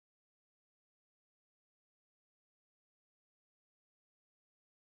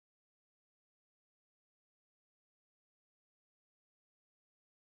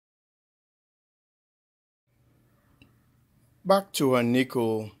Back to a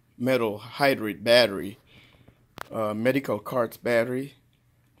nickel metal hydride battery, medical carts battery,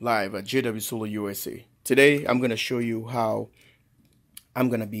 live at JW Solar USA. Today I'm going to show you how I'm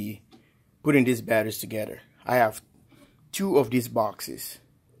going to be putting these batteries together. I have two of these boxes,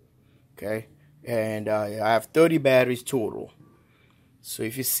 okay, and I have 30 batteries total. So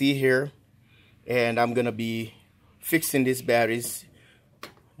if you see here, and I'm going to be fixing these batteries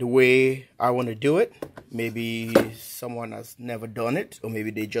the way I want to do it. Maybe someone has never done it, or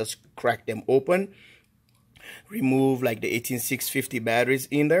maybe they just crack them open, remove like the 18650 batteries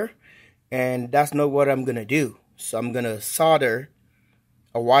in there, and that's not what I'm gonna do. So I'm gonna solder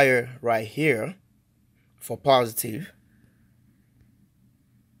a wire right here for positive,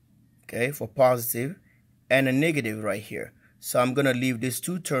 okay, for positive, and a negative right here. So I'm gonna leave these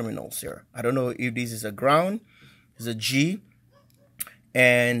two terminals here. I don't know if this is a ground, it's a G,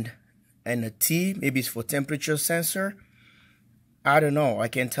 and a T, maybe it's for temperature sensor. I don't know, I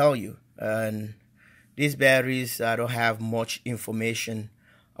can't tell you. And these batteries, I don't have much information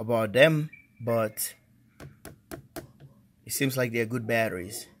about them, but it seems like they're good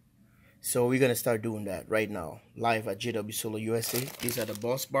batteries. So we're gonna start doing that right now, live at JW Solar USA. These are the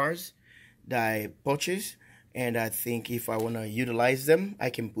bus bars that I purchased, and I think if I wanna utilize them, I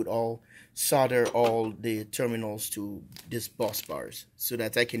can solder all the terminals to these bus bars so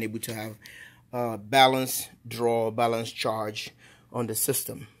that I can able to have balance draw, balance charge on the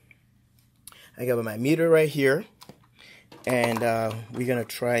system. I got my meter right here, and we're gonna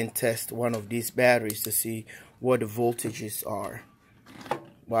try and test one of these batteries to see what the voltages are.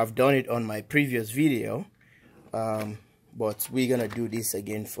 Well, I've done it on my previous video, but we're gonna do this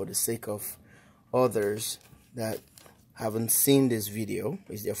again for the sake of others that haven't seen this video.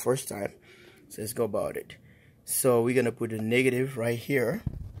 It's their first time, so let's go about it. So we're gonna put a negative right here,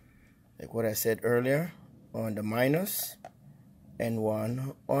 like what I said earlier, on the minus, and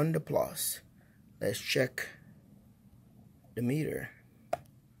one on the plus. Let's check the meter.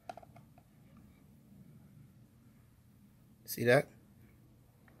 See that?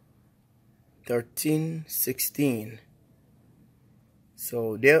 1316.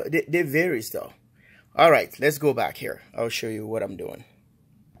 So they vary though. All right, let's go back here. I'll show you what I'm doing.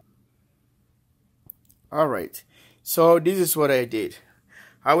 All right, so this is what I did.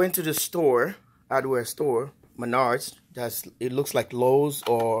 I went to the store, hardware store, Menards. It looks like Lowe's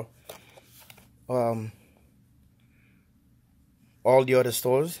or all the other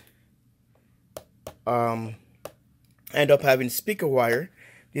stores. End up having speaker wire.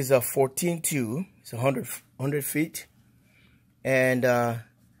 These are 14.2. It's 100 feet, and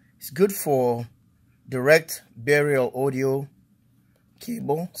it's good for direct burial audio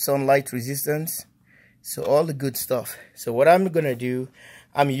cable, sunlight resistance, so all the good stuff. So what I'm gonna do,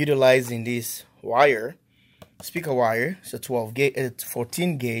 I'm utilizing this wire, speaker wire, so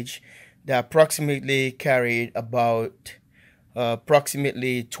 14 gauge, that approximately carried about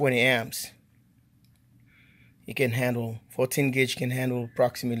approximately 20 amps. It can handle 14 gauge, can handle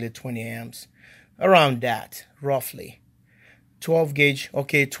approximately 20 amps, around that roughly. 12 gauge,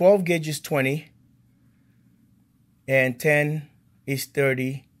 okay, 12 gauge is 20 and 10 is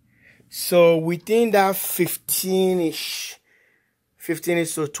 30. So within that 15-ish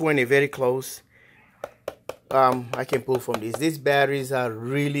to 20, very close, I can pull from this. These batteries are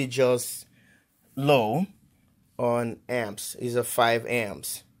really just low on amps. These are 5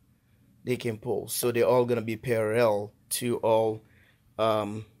 amps they can pull, so they're all gonna be parallel to all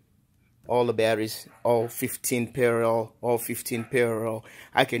the batteries, all 15 parallel,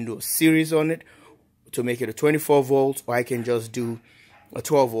 I can do a series on it to make it a 24 volts, or I can just do a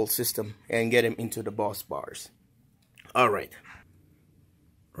 12 volt system and get them into the bus bars. All right,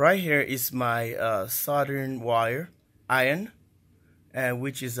 right here is my soldering wire iron, and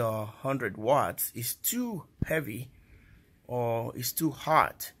which is 100 watts. It's too heavy or it's too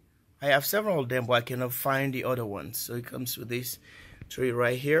hot. I have several of them, but I cannot find the other ones. So it comes with this tray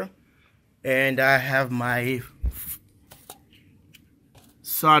right here, and I have my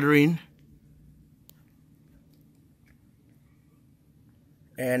soldering,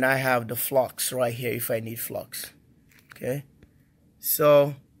 and I have the flux right here if I need flux. Okay,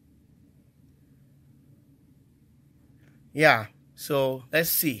 so yeah, so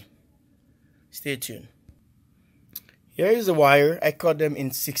let's see. Stay tuned. Here is the wire. I cut them in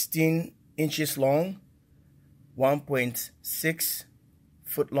 16 inches long, 1.6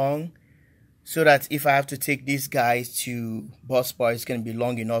 foot long, so that if I have to take these guys to bus bar, it's going to be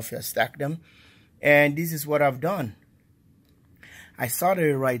long enough to stack them. And this is what I've done. I soldered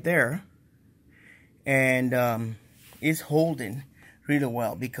it right there, and it's holding really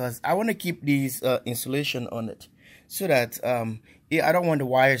well because I want to keep these insulation on it. so that yeah, I don't want the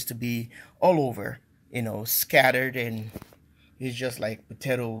wires to be all over, you know, scattered, and it's just like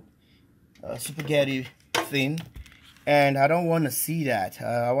potato spaghetti thin. And I don't want to see that.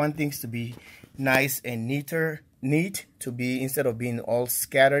 I want things to be nice and neat to be, instead of being all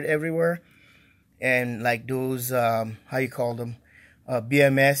scattered everywhere. And like those how you call them,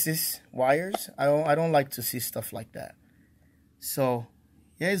 BMS's wires. I don't like to see stuff like that. So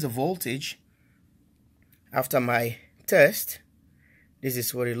here's the voltage after my test. This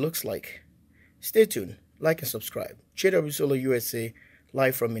is what it looks like. Stay tuned, like and subscribe. HYDRIDE Solar USA,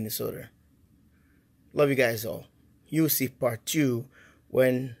 live from Minnesota. Love you guys all. You'll see part 2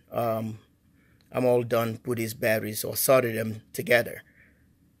 when I'm all done put these batteries or solder them together.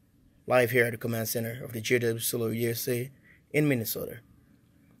 Live here at the command center of the HYDRIDE Solar USA in Minnesota.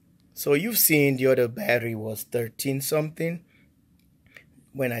 So you've seen the other battery was 13 something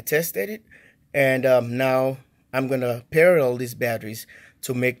when I tested it, and now I'm gonna parallel these batteries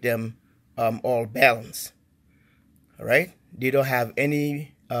to make them all balanced. All right, they don't have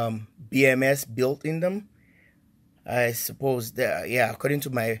any BMS built in them. I suppose that, yeah, according to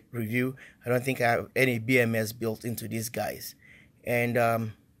my review, I don't think I have any BMS built into these guys. And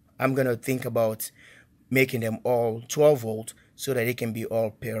I'm gonna think about making them all 12 volt so that they can be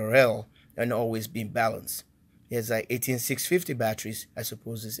all parallel and always be balanced. There's like 18650 batteries, I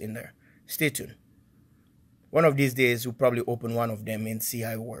suppose, is in there. Stay tuned. One of these days we'll probably open one of them and see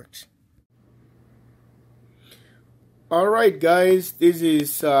how it works. All right, guys, this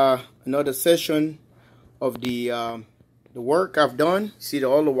is another session of the work I've done. See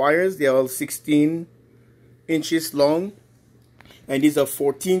all the wires, they're all 16 inches long, and these are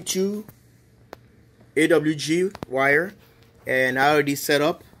 14-2 AWG wire, and I already set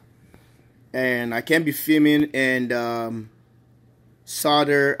up, and I can be filming and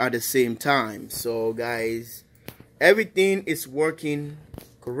solder at the same time. So guys, everything is working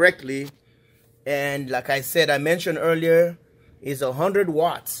correctly, and like I said, I mentioned earlier, is 100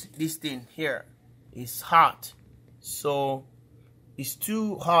 watts. This thing here is hot, so it's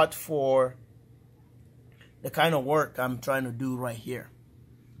too hot for the kind of work I'm trying to do right here.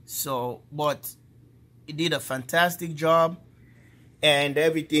 So, but it did a fantastic job, and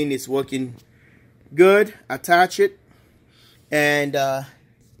everything is working good. Attach it and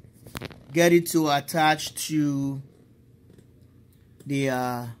get it to attach to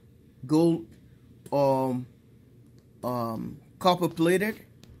the gold copper plated.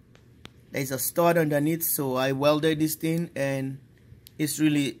 There's a stud underneath, so I welded this thing and it's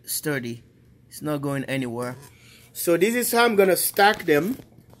really sturdy. It's not going anywhere. So this is how I'm gonna stack them.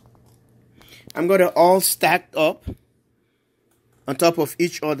 I'm gonna all stack up on top of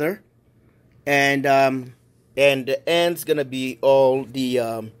each other, and the end's gonna be all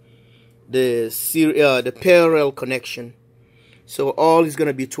the parallel connection. So all is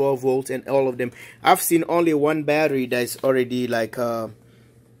gonna be 12 volts, and all of them. I've seen only one battery that's already like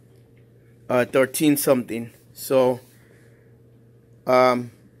 13 something. So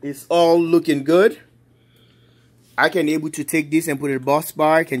it's all looking good. I can able to take this and put it in a bus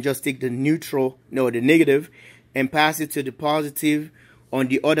bar. I can just take the negative, and pass it to the positive on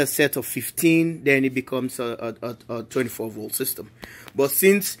the other set of 15. Then it becomes a 24 volt system. But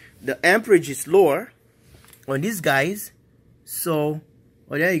since the amperage is lower on these guys, so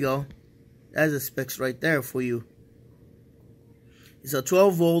there you go. That's the specs right there for you. It's a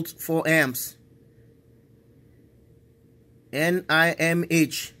 12 volts, 4 amps.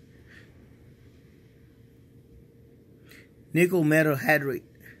 NiMH. Nickel metal hydride.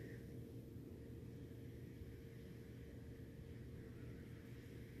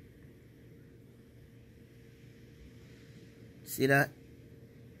 See that?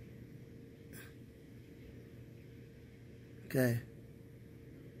 Okay.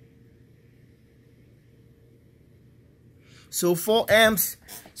 So 4 amps.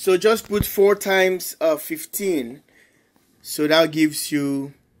 So just put 4 times 15. So that gives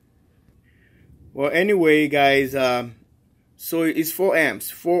you, well, anyway, guys, so it's 4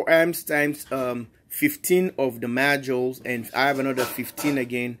 amps. 4 amps times 15 of the modules, and I have another 15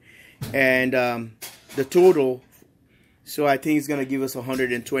 again, and the total. So I think it's gonna give us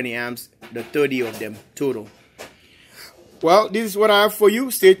 120 amps, the 30 of them total. Well, this is what I have for you.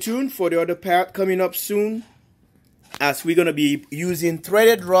 Stay tuned for the other part coming up soon, as we're gonna be using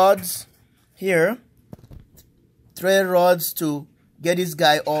threaded rods here. Thread rods to get this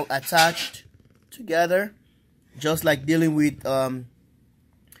guy all attached together, just like dealing with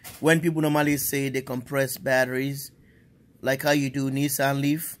when people normally say they compress batteries, like how you do Nissan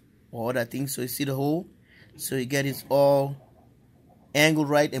Leaf or other things. So you see the hole, so you get it all angled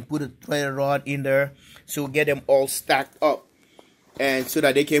right and put a threaded rod in there, so we'll get them all stacked up, and so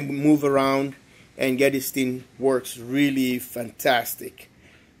that they can move around and get this thing works really fantastic.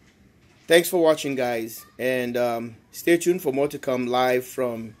 Thanks for watching, guys, and stay tuned for more to come live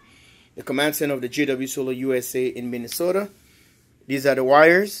from the command center of the JW Solar USA in Minnesota. These are the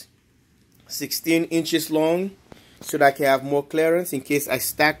wires, 16 inches long, so that I can have more clearance in case I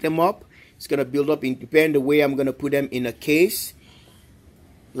stack them up. It's gonna build up in depending the way I'm gonna put them in a case,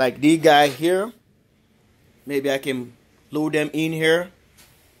 like the guy here. Maybe I can load them in here,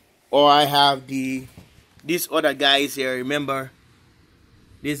 or I have these other guys here. Remember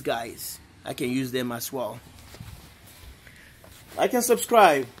these guys, I can use them as well. I can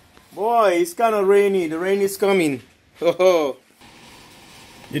subscribe. Boy, it's kind of rainy. The rain is coming. Did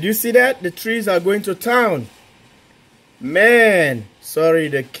you see that? The trees are going to town. Man, sorry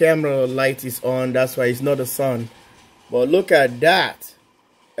the camera light is on. That's why it's not the sun. But look at that.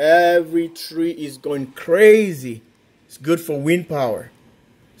 Every tree is going crazy. It's good for wind power.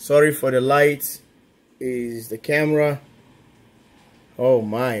 Sorry for the light. Is the camera. Oh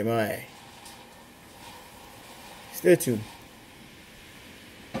my. Stay tuned.